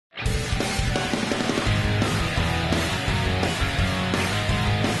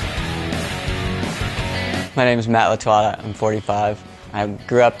My name is Matt Lattuada. I'm 45. I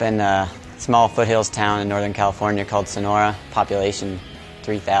grew up in a small foothills town in Northern California called Sonora, population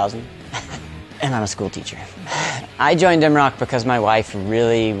 3,000, and I'm a school teacher. I joined Esmarca because my wife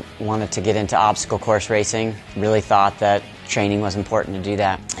really wanted to get into obstacle course racing, really thought that training was important to do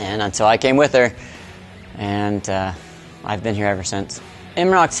that, and so I came with her, and I've been here ever since.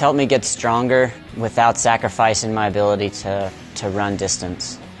 Esmarca's helped me get stronger without sacrificing my ability to run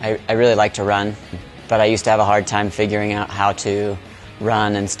distance. I really like to run, but I used to have a hard time figuring out how to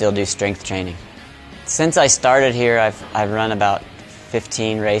run and still do strength training. Since I started here, I've run about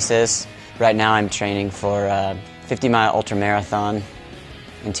 15 races. Right now I'm training for a 50-mile ultramarathon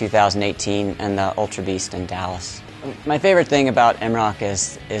in 2018 and the Ultra Beast in Dallas. My favorite thing about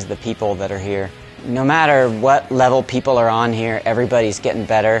Esmarca is the people that are here. No matter what level people are on here, everybody's getting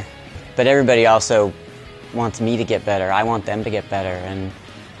better, but everybody also wants me to get better. I want them to get better,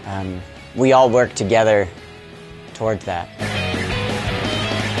 and we all work together towards that.